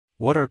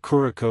What are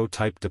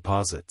kuroko-type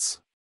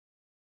deposits?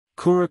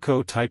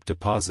 Kuroko-type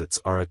deposits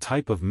are a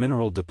type of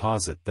mineral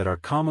deposit that are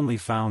commonly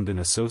found in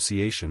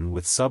association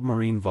with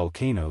submarine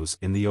volcanoes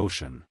in the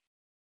ocean.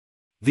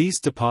 These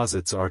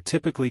deposits are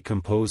typically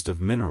composed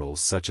of minerals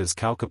such as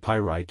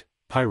chalcopyrite,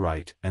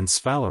 pyrite, and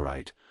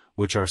sphalerite,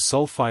 which are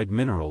sulfide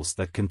minerals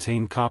that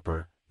contain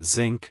copper,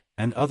 zinc,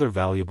 and other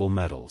valuable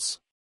metals.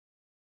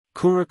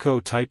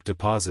 Kuroko-type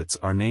deposits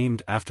are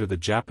named after the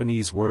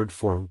Japanese word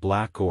for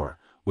black ore,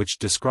 which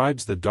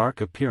describes the dark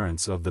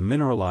appearance of the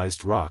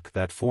mineralized rock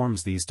that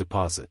forms these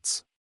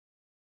deposits.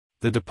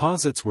 The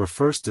deposits were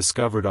first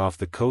discovered off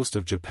the coast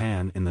of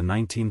Japan in the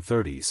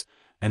 1930s,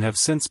 and have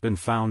since been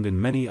found in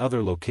many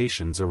other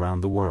locations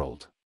around the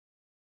world.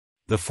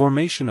 The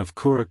formation of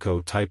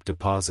kuroko-type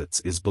deposits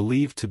is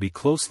believed to be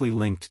closely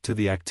linked to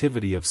the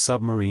activity of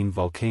submarine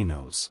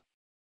volcanoes.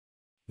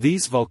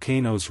 These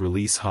volcanoes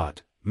release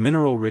hot,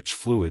 mineral-rich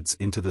fluids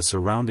into the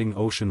surrounding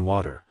ocean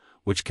water,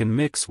 which can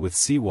mix with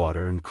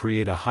seawater and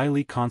create a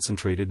highly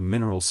concentrated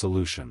mineral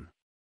solution.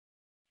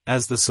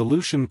 As the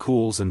solution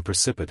cools and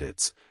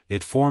precipitates,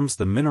 it forms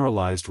the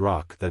mineralized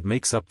rock that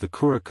makes up the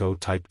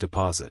kuroko-type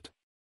deposit.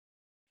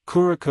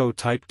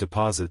 Kuroko-type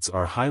deposits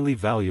are highly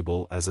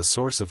valuable as a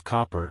source of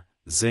copper,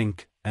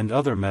 zinc, and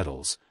other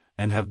metals,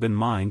 and have been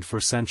mined for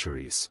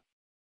centuries.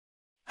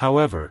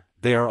 However,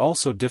 they are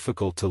also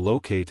difficult to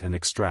locate and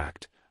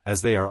extract,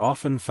 as they are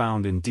often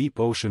found in deep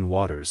ocean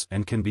waters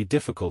and can be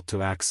difficult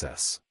to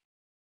access.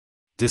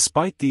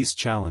 Despite these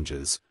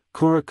challenges,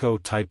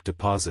 kuroko-type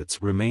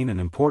deposits remain an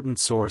important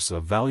source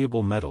of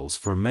valuable metals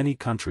for many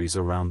countries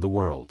around the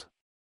world.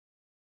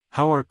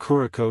 How are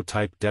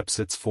kuroko-type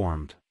deposits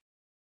formed?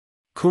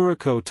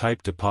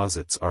 Kuroko-type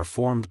deposits are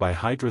formed by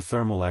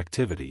hydrothermal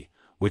activity,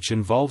 which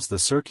involves the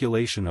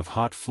circulation of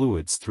hot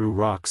fluids through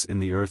rocks in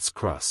the Earth's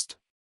crust.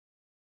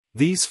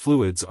 These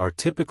fluids are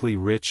typically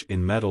rich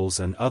in metals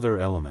and other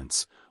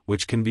elements,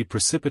 which can be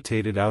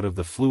precipitated out of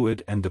the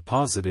fluid and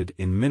deposited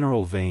in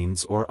mineral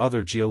veins or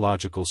other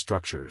geological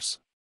structures.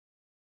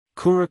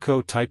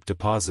 Kuroko-type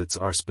deposits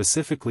are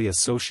specifically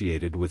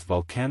associated with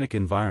volcanic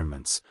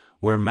environments,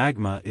 where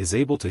magma is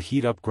able to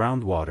heat up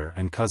groundwater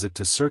and cause it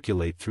to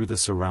circulate through the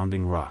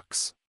surrounding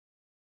rocks.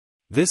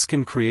 This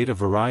can create a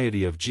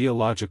variety of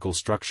geological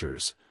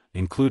structures,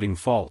 including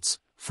faults,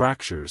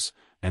 fractures,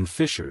 and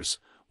fissures,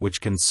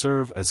 which can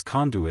serve as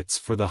conduits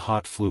for the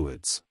hot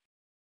fluids.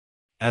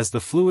 As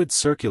the fluids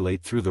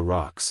circulate through the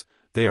rocks,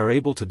 they are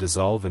able to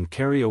dissolve and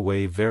carry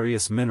away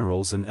various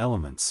minerals and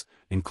elements,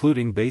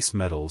 including base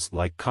metals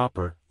like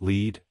copper,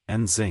 lead,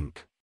 and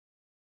zinc.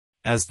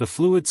 As the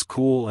fluids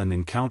cool and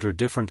encounter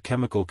different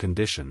chemical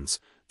conditions,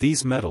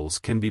 these metals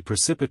can be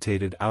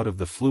precipitated out of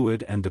the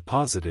fluid and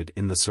deposited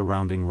in the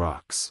surrounding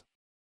rocks.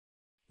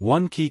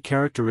 One key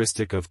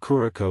characteristic of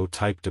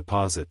kuroko-type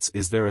deposits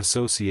is their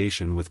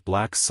association with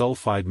black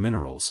sulfide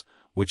minerals,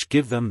 which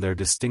give them their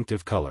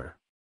distinctive color.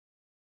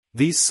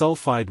 These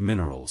sulfide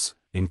minerals,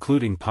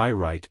 including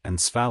pyrite and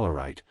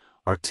sphalerite,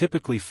 are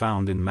typically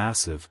found in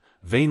massive,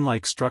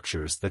 vein-like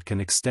structures that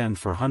can extend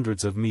for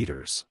hundreds of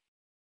meters.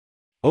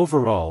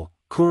 Overall,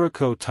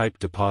 kuroko-type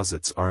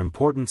deposits are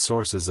important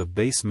sources of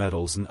base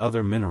metals and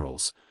other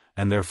minerals,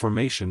 and their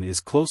formation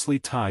is closely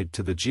tied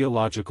to the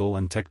geological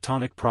and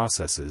tectonic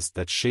processes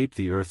that shape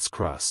the Earth's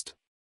crust.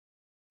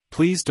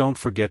 Please don't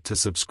forget to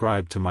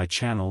subscribe to my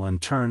channel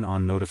and turn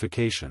on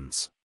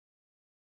notifications.